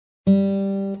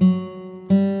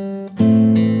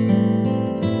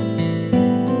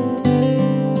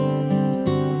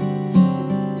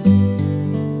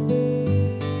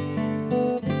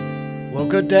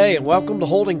day and welcome to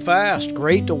Holding Fast.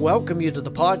 Great to welcome you to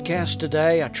the podcast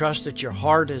today. I trust that your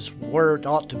heart is where it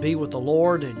ought to be with the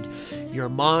Lord and your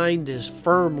mind is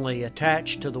firmly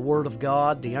attached to the Word of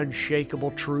God, the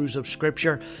unshakable truths of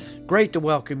Scripture. Great to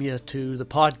welcome you to the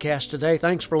podcast today.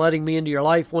 Thanks for letting me into your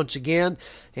life once again.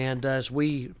 And as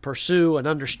we pursue an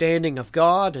understanding of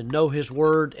God and know His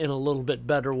Word in a little bit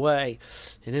better way.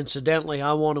 And incidentally,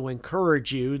 I want to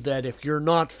encourage you that if you're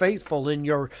not faithful in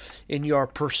your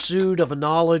pursuit of a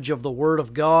knowledge of the Word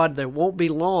of God, there won't be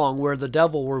long where the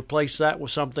devil will replace that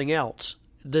with something else.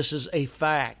 This is a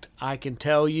fact. I can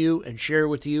tell you and share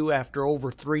with you after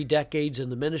over 3 decades in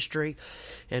the ministry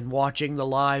and watching the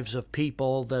lives of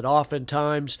people that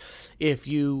oftentimes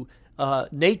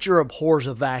nature abhors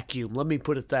a vacuum. Let me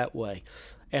put it that way.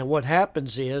 And what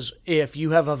happens is, if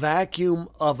you have a vacuum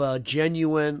of a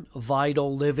genuine,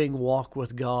 vital, living walk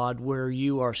with God, where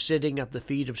you are sitting at the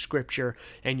feet of Scripture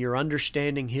and you're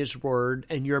understanding His Word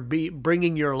and you're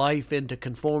bringing your life into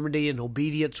conformity and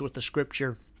obedience with the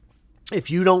Scripture, if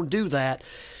you don't do that,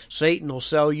 Satan will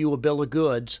sell you a bill of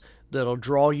goods that'll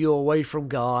draw you away from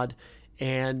God,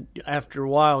 and after a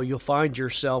while you'll find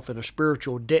yourself in a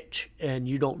spiritual ditch and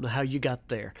you don't know how you got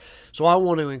there. So I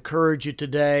want to encourage you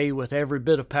today with every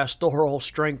bit of pastoral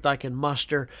strength I can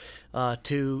muster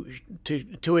to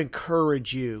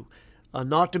encourage you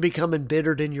not to become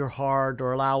embittered in your heart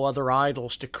or allow other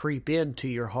idols to creep into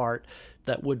your heart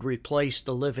that would replace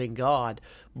the living God,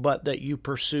 but that you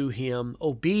pursue Him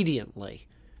obediently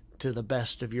to the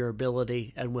best of your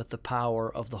ability and with the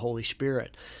power of the Holy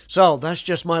Spirit. So that's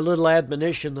just my little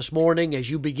admonition this morning as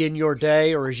you begin your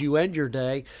day or as you end your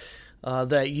day,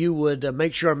 that you would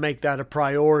make sure and make that a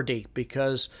priority,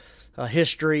 because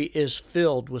history is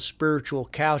filled with spiritual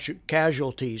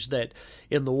casualties that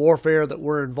in the warfare that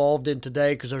we're involved in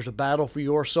today, because there's a battle for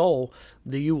your soul,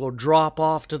 that you will drop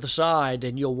off to the side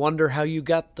and you'll wonder how you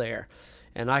got there.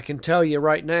 And I can tell you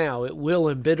right now, it will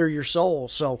embitter your soul.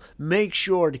 So make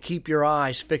sure to keep your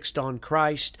eyes fixed on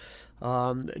Christ.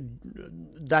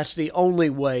 That's the only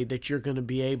way that you're going to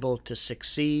be able to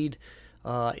succeed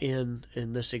in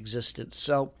this existence.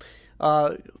 So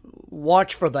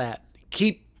watch for that.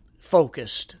 Keep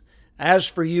focused. As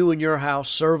for you and your house,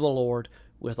 serve the Lord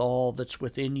with all that's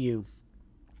within you.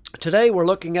 Today we're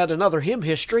looking at another hymn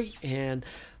history, and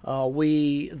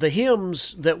the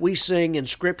hymns that we sing in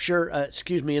Scripture,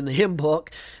 in the hymn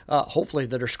book, hopefully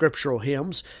that are scriptural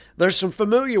hymns. There's some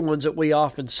familiar ones that we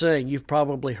often sing. You've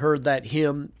probably heard that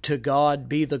hymn, "To God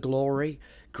Be the Glory,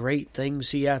 Great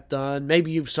Things He Hath Done."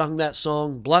 Maybe you've sung that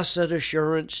song, "Blessed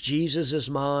Assurance, Jesus is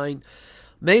Mine."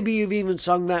 Maybe you've even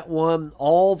sung that one,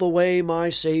 "All the way my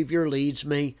Savior leads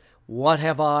me, what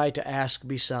have I to ask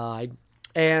beside?"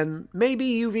 And maybe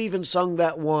you've even sung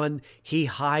that one, "He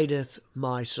hideth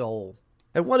my soul."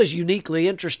 And what is uniquely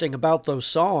interesting about those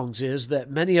songs is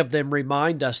that many of them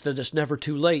remind us that it's never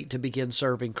too late to begin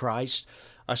serving Christ.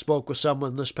 I spoke with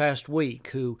someone this past week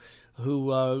who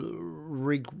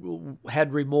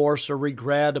had remorse or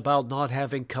regret about not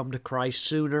having come to Christ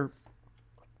sooner,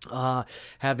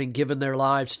 having given their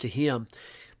lives to Him.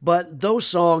 But those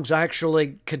songs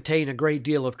actually contain a great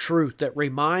deal of truth that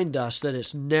remind us that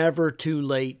it's never too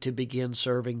late to begin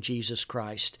serving Jesus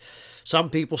Christ.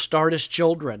 Some people start as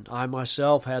children. I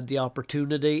myself had the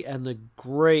opportunity and the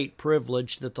great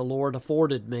privilege that the Lord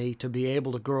afforded me to be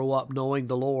able to grow up knowing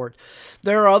the Lord.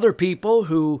 There are other people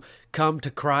who come to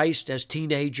Christ as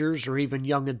teenagers or even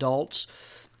young adults.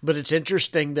 But it's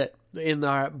interesting that in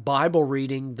our Bible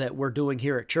reading that we're doing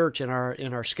here at church in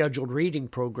our scheduled reading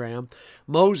program,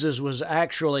 Moses was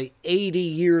actually 80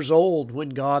 years old when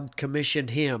God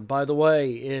commissioned him. By the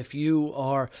way, if you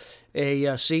are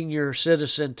a senior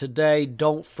citizen today,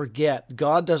 don't forget,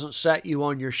 God doesn't set you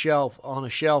on a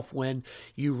shelf when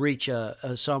you reach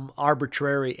some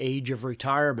arbitrary age of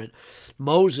retirement.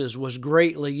 Moses was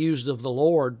greatly used of the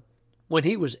Lord when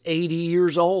he was 80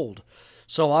 years old.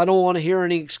 So I don't want to hear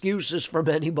any excuses from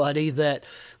anybody that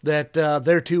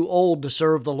they're too old to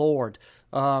serve the Lord.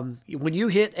 When you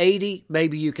hit 80,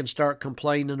 maybe you can start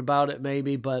complaining about it,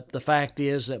 maybe, but the fact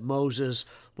is that Moses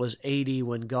was 80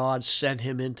 when God sent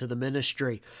him into the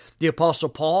ministry. The Apostle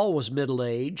Paul was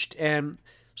middle-aged, and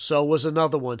so was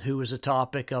another one who is a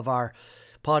topic of our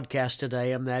podcast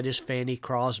today, and that is Fanny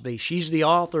Crosby. She's the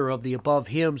author of the above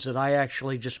hymns that I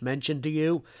actually just mentioned to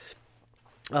you.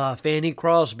 Fanny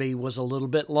Crosby was a little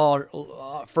bit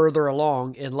further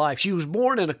along in life. She was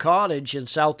born in a cottage in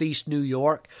southeast New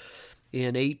York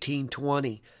in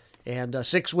 1820. And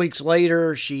 6 weeks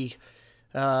later,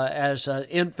 as an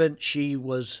infant, she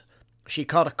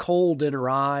caught a cold in her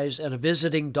eyes, and a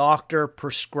visiting doctor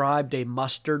prescribed a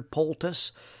mustard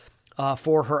poultice.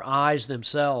 for her eyes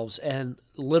themselves, and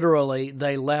literally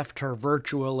they left her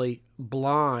virtually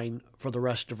blind for the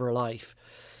rest of her life.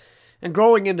 And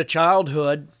growing into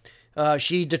childhood,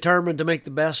 she determined to make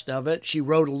the best of it. She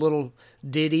wrote a little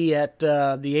ditty at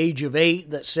the age of 8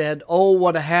 that said, "Oh,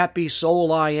 what a happy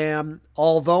soul I am,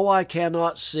 although I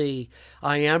cannot see,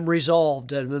 I am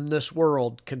resolved, and in this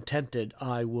world contented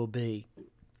I will be."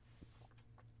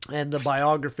 And the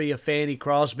biography of Fanny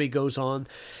Crosby goes on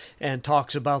and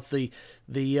talks about the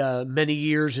many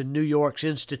years in New York's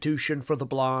Institution for the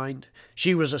Blind.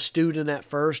 She was a student at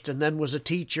first and then was a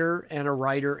teacher and a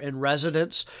writer in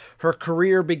residence. Her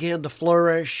career began to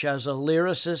flourish as a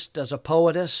lyricist, as a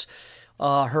poetess.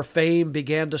 Her fame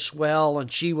began to swell,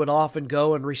 and she would often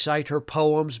go and recite her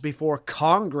poems before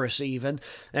Congress even,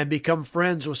 and become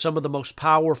friends with some of the most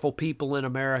powerful people in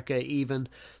America, even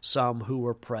some who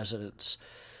were presidents.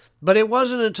 But it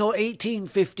wasn't until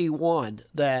 1851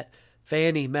 that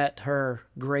Fanny met her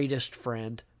greatest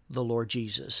friend, the Lord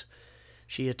Jesus.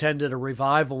 She attended a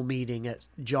revival meeting at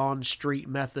John Street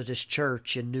Methodist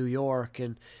Church in New York,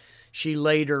 and she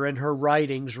later in her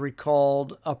writings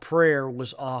recalled a prayer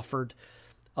was offered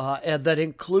and that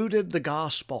included the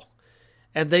gospel.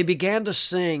 And they began to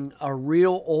sing a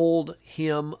real old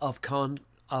hymn of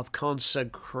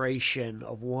consecration,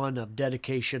 of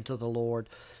dedication to the Lord.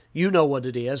 You know what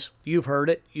it is. You've heard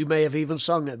it. You may have even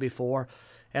sung it before.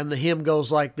 And the hymn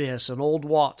goes like this, an old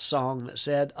Watts song that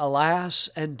said, "Alas,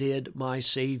 and did my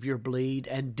Savior bleed,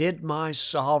 and did my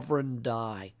Sovereign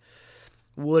die?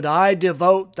 Would he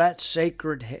devote that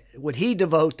sacred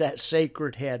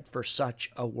head for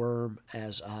such a worm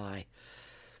as I?"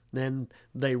 Then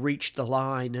they reached the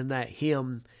line in that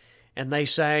hymn, and they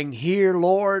sang, "Here,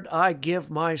 Lord, I give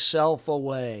myself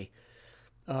away."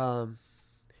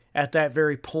 At that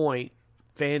very point,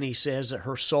 Fanny says that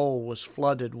her soul was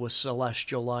flooded with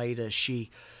celestial light as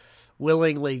she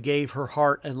willingly gave her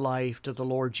heart and life to the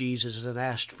Lord Jesus and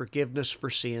asked forgiveness for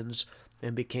sins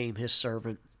and became his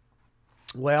servant.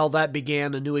 Well, that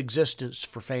began a new existence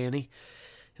for Fanny.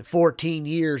 And 14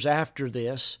 years after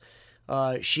this,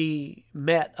 she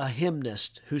met a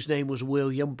hymnist whose name was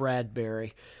William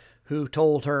Bradbury, who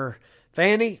told her,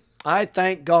 "Fanny, I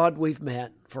thank God we've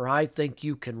met, for I think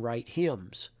you can write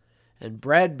hymns." And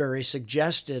Bradbury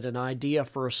suggested an idea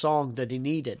for a song that he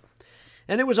needed.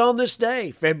 And it was on this day,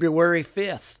 February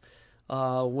 5th,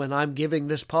 when I'm giving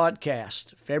this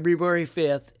podcast, February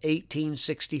 5th,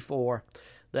 1864,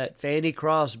 that Fanny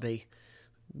Crosby,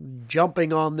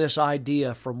 jumping on this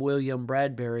idea from William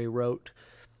Bradbury, wrote,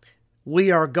 we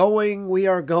are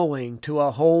going to a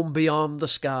home beyond the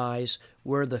skies,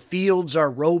 where the fields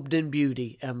are robed in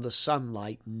beauty and the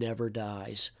sunlight never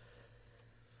dies."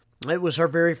 It was her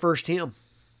very first hymn,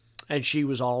 and she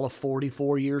was all of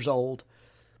 44 years old.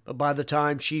 But by the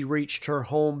time she reached her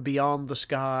home beyond the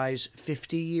skies,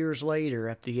 50 years later,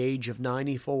 at the age of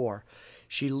 94,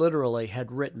 she literally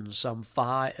had written some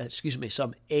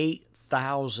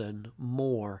 8,000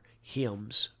 more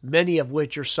hymns, many of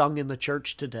which are sung in the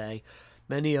church today,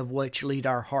 many of which lead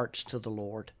our hearts to the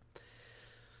Lord.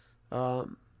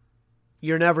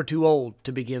 You're never too old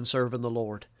to begin serving the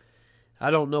Lord. I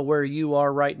don't know where you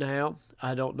are right now.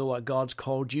 I don't know what God's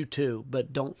called you to,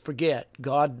 but don't forget,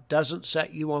 God doesn't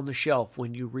set you on the shelf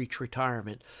when you reach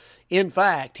retirement. In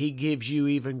fact, He gives you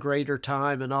even greater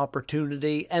time and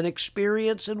opportunity and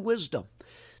experience and wisdom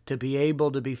to be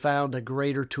able to be found a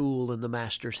greater tool in the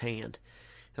Master's hand.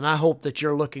 And I hope that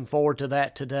you're looking forward to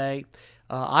that today.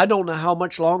 I don't know how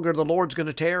much longer the Lord's going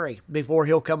to tarry before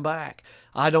He'll come back.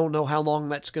 I don't know how long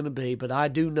that's going to be, but I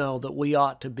do know that we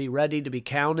ought to be ready to be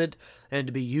counted and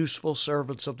to be useful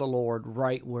servants of the Lord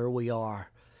right where we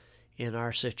are in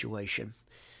our situation.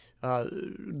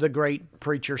 The great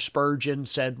preacher Spurgeon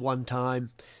said one time,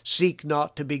 "Seek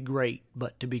not to be great,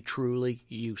 but to be truly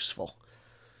useful."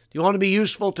 Do you want to be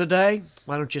useful today?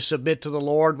 Why don't you submit to the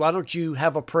Lord? Why don't you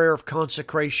have a prayer of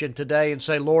consecration today and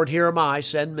say, "Lord, here am I,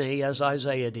 send me," as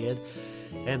Isaiah did,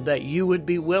 and that you would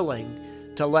be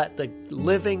willing to let the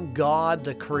living God,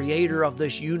 the creator of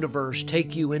this universe,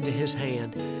 take you into His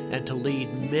hand and to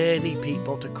lead many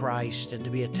people to Christ and to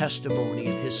be a testimony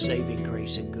of His saving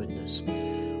grace and goodness.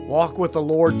 Walk with the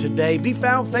Lord today. Be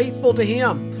found faithful to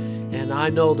Him, and I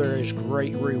know there is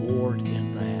great reward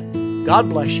in that. God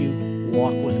bless you.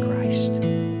 Walk with Christ.